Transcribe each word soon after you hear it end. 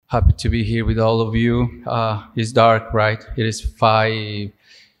Happy to be here with all of you. It's dark, right? It is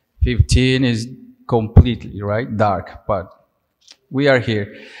 5:15. It's completely right dark, but we are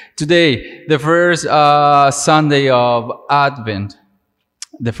here today. The first Sunday of Advent,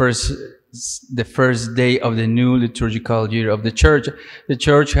 the first day of the new liturgical year of the church. The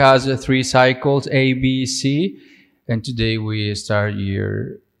church has three cycles: A, B, C, and today we start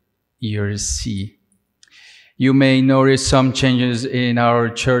year C. You may notice some changes in our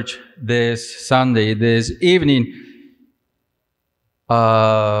church this Sunday, this evening.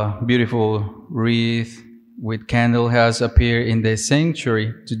 A beautiful wreath with candle has appeared in the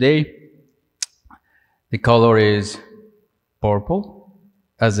sanctuary today. The color is purple,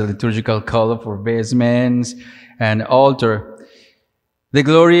 as the liturgical color for basements and altar. The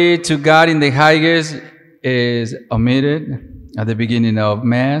glory to God in the highest is omitted at the beginning of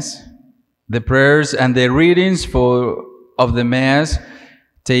Mass. The prayers and the readings of the Mass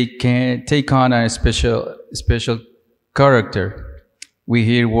take on a special character. We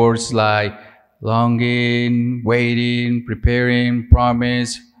hear words like longing, waiting, preparing,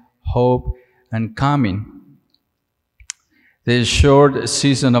 promise, hope, and coming. The short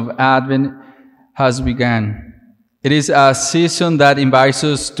season of Advent has begun. It is a season that invites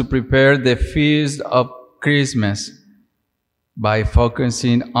us to prepare the feast of Christmas by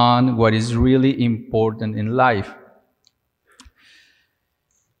focusing on what is really important in life.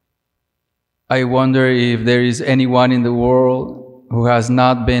 I wonder if there is anyone in the world who has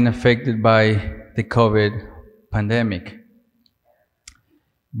not been affected by the COVID pandemic.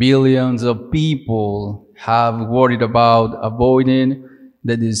 Billions of people have worried about avoiding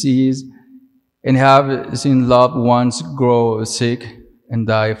the disease and have seen loved ones grow sick and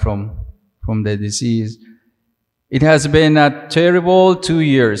die from the disease. It has been a terrible 2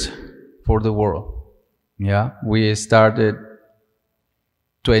 years for the world. Yeah, we started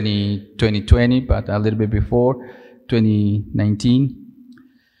 2020, but a little bit before, 2019.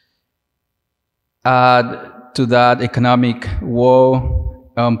 Add to that economic woe,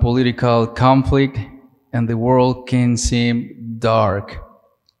 political conflict, and the world can seem dark.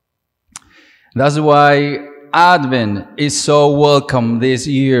 That's why Advent is so welcome this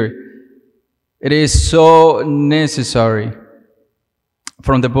year. It is so necessary.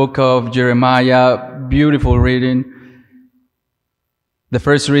 From the book of Jeremiah, beautiful reading. The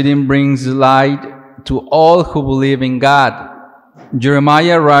first reading brings light to all who believe in God.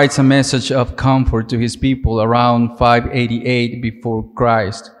 Jeremiah writes a message of comfort to his people around 588 before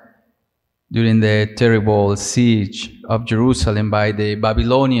Christ, during the terrible siege of Jerusalem by the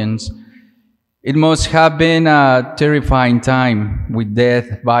Babylonians. It must have been a terrifying time with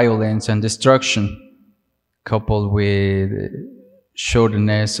death, violence, and destruction, coupled with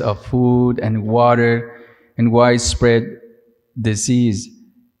shortness of food and water and widespread disease.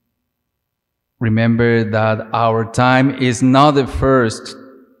 Remember that our time is not the first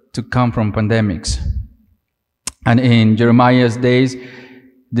to come from pandemics. And in Jeremiah's days,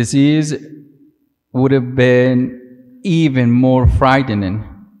 disease would have been even more frightening,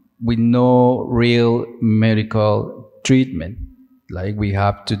 with no real medical treatment like we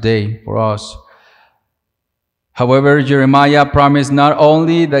have today for us. However, Jeremiah promised not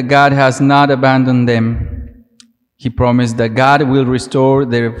only that God has not abandoned them, he promised that God will restore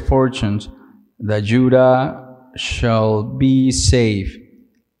their fortunes, that Judah shall be safe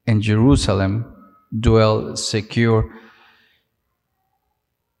and Jerusalem dwell secure.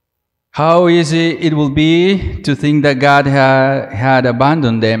 How easy it will be to think that God had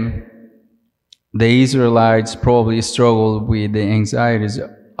abandoned them. The Israelites probably struggled with the anxieties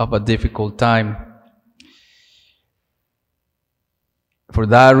of a difficult time. For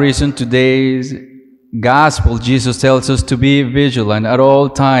that reason, today's gospel, Jesus tells us to be vigilant at all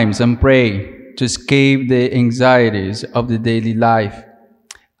times and pray to escape the anxieties of the daily life.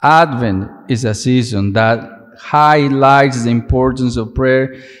 Advent is a season that highlights the importance of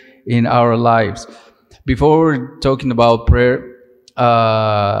prayer in our lives. Before talking about prayer,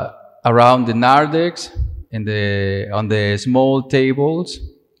 around the narthex, on the small tables,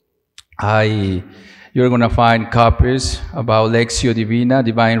 you're going to find copies about Lectio Divina,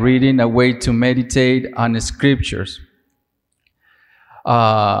 divine reading, a way to meditate on the scriptures.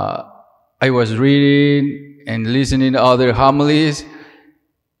 I was reading and listening to other homilies.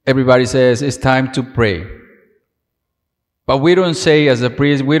 Everybody says it's time to pray. But we don't say, as a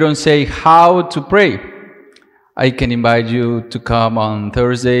priest, we don't say how to pray. I can invite you to come on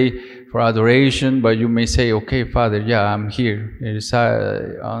Thursday for adoration, but you may say, okay, Father, yeah, I'm here. It's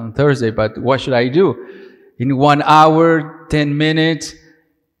on Thursday, but what should I do? In 1 hour, 10 minutes,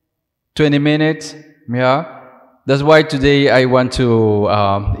 20 minutes, yeah? That's why today I want to,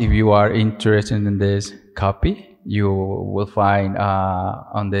 if you are interested in this copy, you will find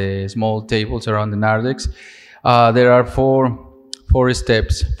on the small tables around the narthex, there are four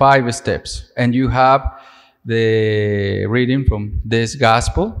steps, 5 steps, and you have the reading from this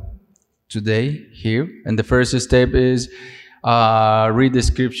gospel today here. And the first step is read the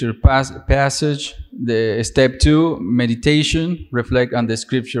scripture passage. The step 2, meditation, reflect on the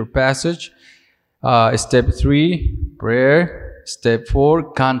scripture passage. Step 3, prayer. Step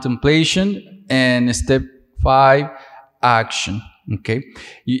 4, contemplation. And step 5, action. Okay,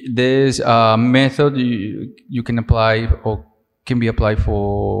 this method you can apply or can be applied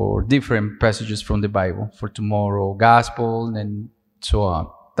for different passages from the Bible, for tomorrow gospel and so on.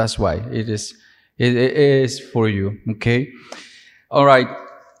 That's why it is for you. Okay, all right.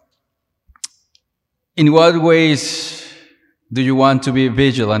 In what ways do you want to be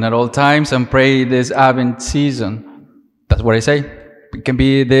vigilant at all times and pray this Advent season? That's what I say. It can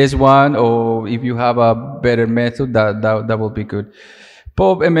be this one, or if you have a better method, that will be good.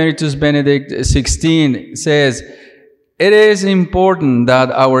 Pope Emeritus Benedict XVI says, "It is important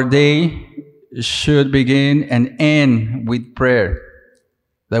that our day should begin and end with prayer,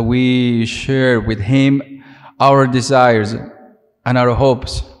 that we share with Him our desires and our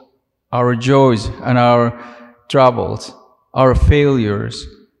hopes, our joys and our troubles, our failures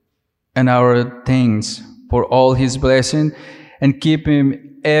and our thanks for all His blessing, and keep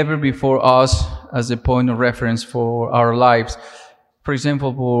Him ever before us as a point of reference for our lives." For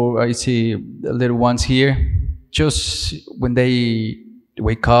example, I see the little ones here, just when they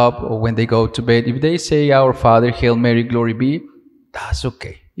wake up or when they go to bed, if they say Our Father, Hail Mary, Glory be, that's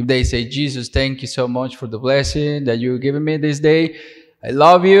okay. If they say, Jesus, thank you so much for the blessing that you've given me this day, I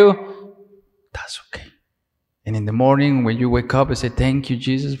love you, that's okay. And in the morning when you wake up and say, thank you,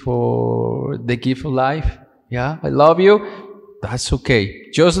 Jesus, for the gift of life, yeah, I love you, that's okay.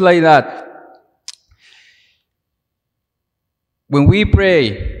 Just like that. When we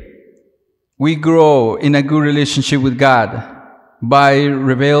pray, we grow in a good relationship with God by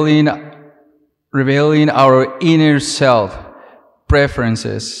revealing our inner self,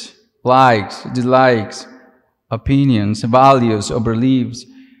 preferences, likes, dislikes, opinions, values, or beliefs.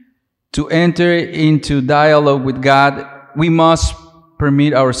 To enter into dialogue with God, we must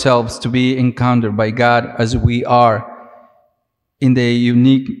permit ourselves to be encountered by God as we are, in the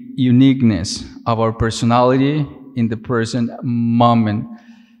uniqueness of our personality in the present moment.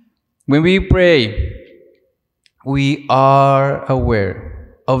 When we pray, we are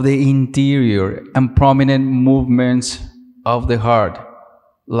aware of the interior and prominent movements of the heart,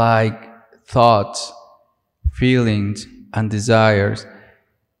 like thoughts, feelings, and desires.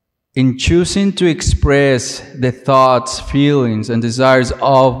 In choosing to express the thoughts, feelings, and desires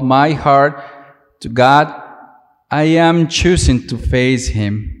of my heart to God, I am choosing to face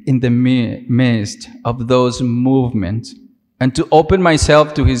Him in the midst of those movements and to open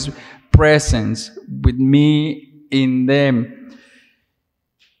myself to His presence with me in them.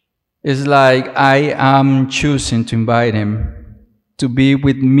 It's like I am choosing to invite Him to be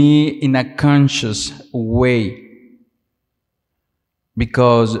with me in a conscious way.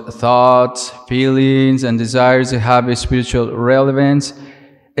 Because thoughts, feelings, and desires have a spiritual relevance,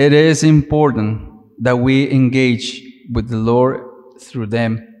 it is important that we engage with the Lord through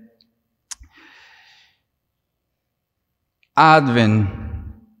them. Advent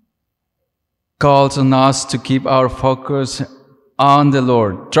calls on us to keep our focus on the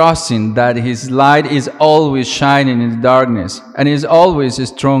Lord, trusting that His light is always shining in the darkness and is always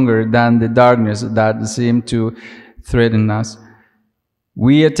stronger than the darkness that seems to threaten us.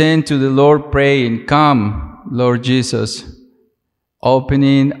 We attend to the Lord praying, "Come, Lord Jesus,"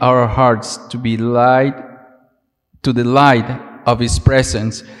 opening our hearts to the light of His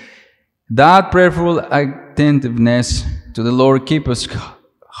presence. That prayerful attentiveness to the Lord keeps us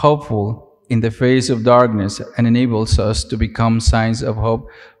hopeful in the face of darkness and enables us to become signs of hope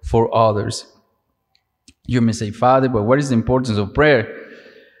for others. You may say, "Father, but what is the importance of prayer?"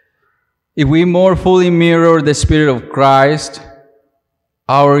 If we more fully mirror the Spirit of Christ,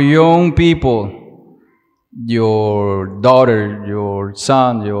 our young people, your daughter, your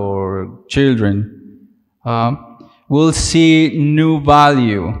son, your children, will see new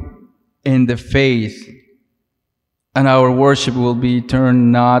value in the faith, and our worship will be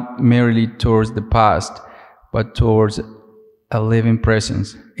turned not merely towards the past, but towards a living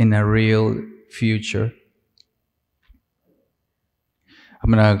presence in a real future.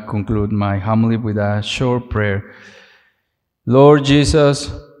 I'm going to conclude my homily with a short prayer. Lord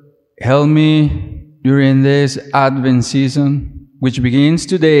Jesus, help me during this Advent season, which begins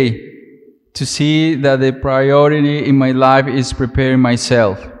today, to see that the priority in my life is preparing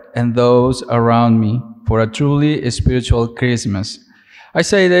myself and those around me for a truly spiritual Christmas. I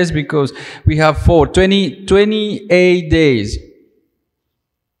say this because we have 28 days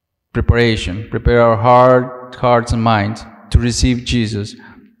preparation, prepare our hearts and minds to receive Jesus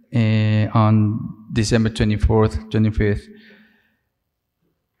on December 24th, 25th.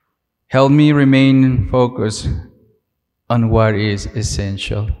 Help me remain focused on what is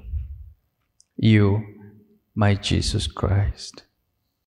essential. You, my Jesus Christ.